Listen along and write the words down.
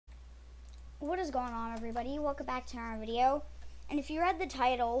What is going on, everybody? Welcome back to our video. And if you read the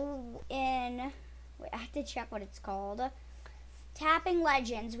title wait, I have to check what it's called. Tapping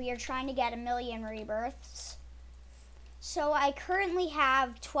Legends, we are trying to get 1,000,000 rebirths. So I currently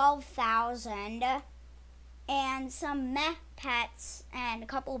have 12,000 and some meh pets and a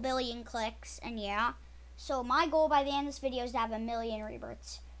couple billion clicks, and yeah. So my goal by the end of this video is to have 1,000,000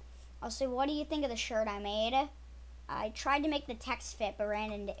 rebirths. Also, what do you think of the shirt I made? I tried to make the text fit but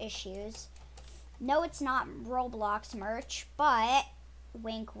ran into issues. No, it's not Roblox merch, but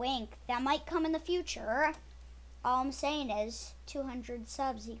wink wink, that might come in the future. All I'm saying is 200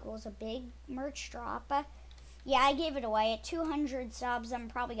 subs equals a big merch drop. Yeah, I gave it away. At 200 subs, I'm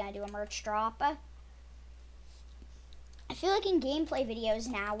probably going to do a merch drop. I feel like in gameplay videos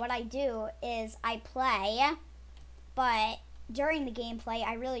now, what I do is I play, but during the gameplay,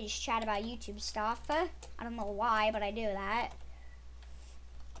 I really just chat about YouTube stuff. I don't know why, but I do that.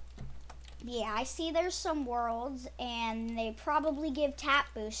 Yeah, I see there's some worlds, and they probably give tap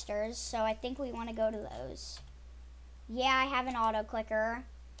boosters, so I think we want to go to those. Yeah, I have an auto clicker.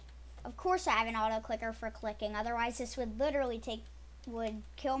 Of course I have an auto clicker for clicking, otherwise this would literally would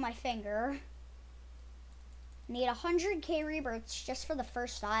kill my finger. Need 100k rebirths just for the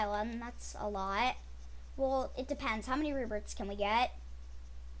first island. That's a lot. Well, it depends. How many rebirths can we get?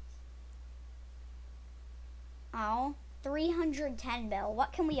 Oh, 310 mil.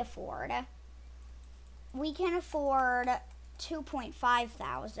 What can we afford? We can afford 2.5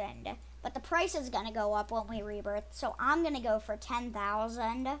 thousand, but the price is going to go up when we rebirth, so I'm going to go for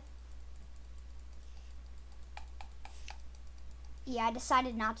 10,000. Yeah, I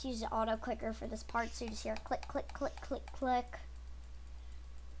decided not to use the auto clicker for this part, so you just hear click, click, click, click, click.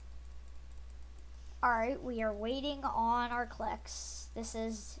 Alright, we are waiting on our clicks. This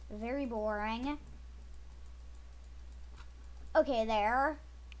is very boring. Okay, there.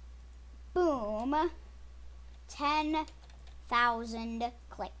 Boom. 10,000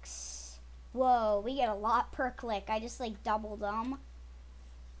 clicks. Whoa, we get a lot per click. I just like doubled them.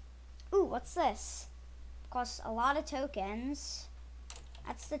 Ooh, what's this? Costs a lot of tokens.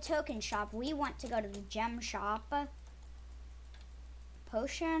 That's the token shop. We want to go to the gem shop.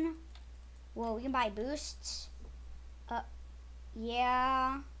 Potion. Whoa, we can buy boosts.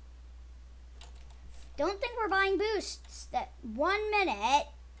 Yeah. Don't think we're buying boosts. That 1 minute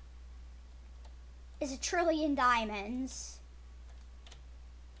is 1,000,000,000 diamonds.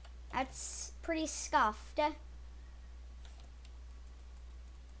 That's pretty scuffed. But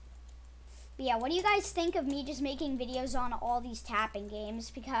yeah, what do you guys think of me just making videos on all these tapping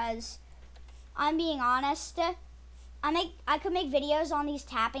games? Because I'm being honest, I could make videos on these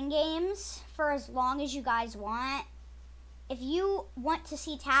tapping games for as long as you guys want. If you want to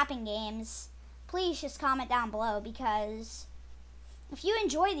see tapping games, please just comment down below, because if you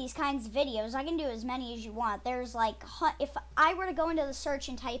enjoy these kinds of videos, I can do as many as you want. There's like, if I were to go into the search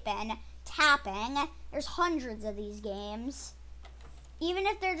and type in tapping, there's hundreds of these games. Even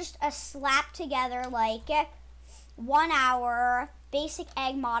if they're just a slap together, like 1 hour basic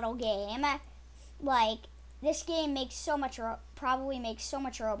egg model game, like this game makes so much, probably makes so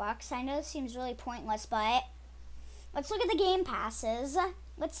much Robux. I know this seems really pointless, but let's look at the game passes.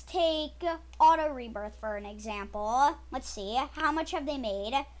 Let's take Auto Rebirth for an example. Let's see, how much have they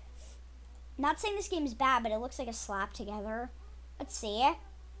made? Not saying this game is bad, but it looks like a slap together. Let's see,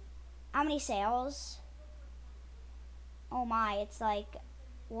 how many sales? Oh my, it's like,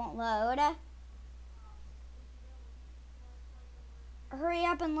 won't load. Hurry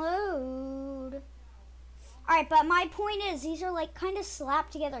up and load. Alright, but my point is, these are like kind of slap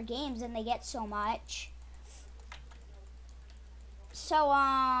together games and they get so much. So,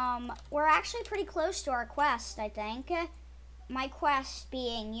 we're actually pretty close to our quest, I think. My quest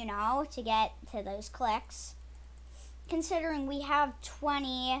being, you know, to get to those clicks. Considering we have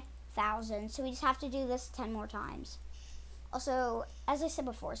 20,000, so we just have to do this 10 more times. Also, as I said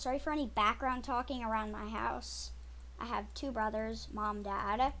before, sorry for any background talking around my house. I have 2 brothers, mom,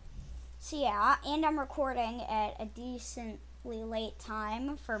 dad. So yeah, and I'm recording at a decently late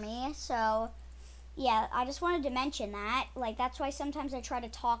time for me, so yeah, I just wanted to mention that. Like, that's why sometimes I try to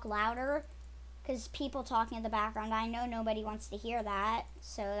talk louder, because people talking in the background, I know nobody wants to hear that,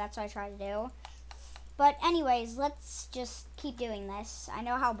 so that's what I try to do. But anyways, let's just keep doing this. I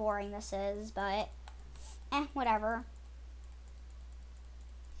know how boring this is, but whatever.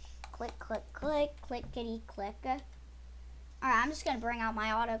 Click, click, click, clickety, click. Alright, I'm just going to bring out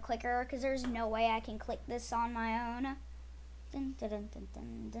my auto clicker, because there's no way I can click this on my own. Dun, dun, dun, dun,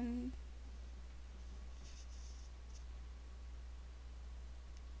 dun, dun.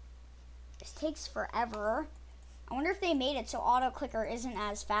 This takes forever. I wonder if they made it so auto clicker isn't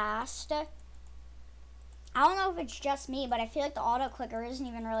as fast. I don't know if it's just me, but I feel like the auto clicker isn't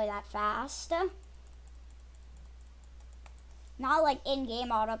even really that fast. Not like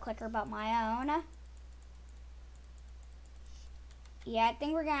in-game auto clicker, but my own. Yeah, I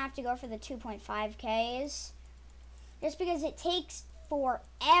think we're gonna have to go for the 2.5Ks. Just because it takes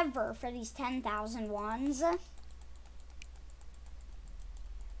forever for these 10,000 ones. But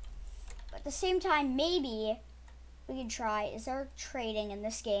at the same time, maybe we could try. Is there trading in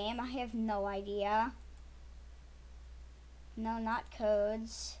this game? I have no idea. No, not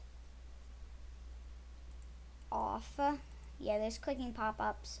codes. Off. Yeah, those clicking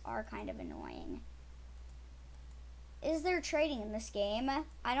pop-ups are kind of annoying. Is there trading in this game?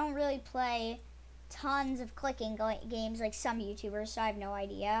 I don't really play tons of clicking games like some YouTubers, so I have no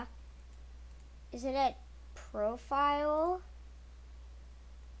idea. Is it at profile?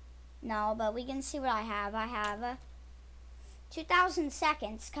 No, but we can see what I have. I have 2,000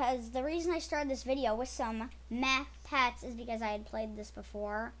 seconds, because the reason I started this video with some meh pets is because I had played this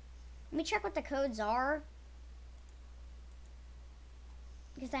before. Let me check what the codes are,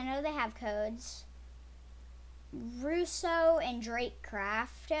 because I know they have codes. Russo and Drake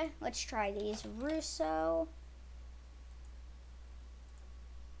Craft. Let's try these. Russo.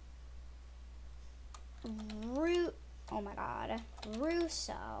 Oh my god.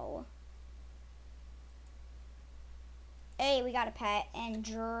 Russo. Hey, we got a pet. And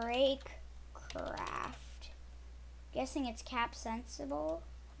Drake Craft. Guessing it's cap sensible.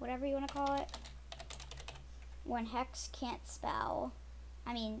 Whatever you want to call it. When Hex can't spell.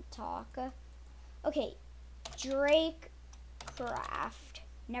 I mean, talk. Okay. Drake Craft.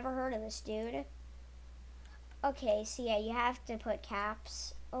 Never heard of this dude. Okay, so yeah, you have to put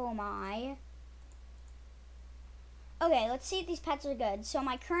caps. Oh my. Okay, let's see if these pets are good. So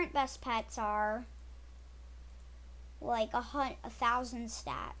my current best pets are like 1,000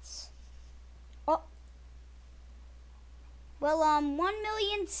 stats. Oh. Well, 1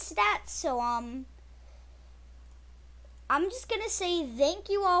 million stats, so I'm just gonna say thank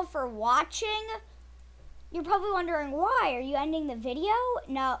you all for watching. You're probably wondering why. Are you ending the video?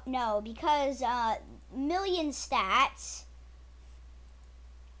 No, because million stats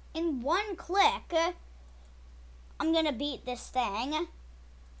in one click. I'm gonna beat this thing.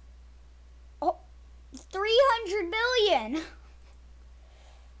 Oh, 300 million.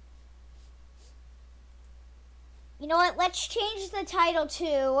 You know what? Let's change the title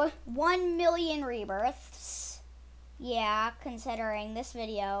to 1 million rebirths. Yeah, considering this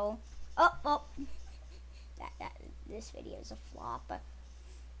video. This video is a flop.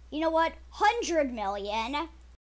 You know what? 100 million.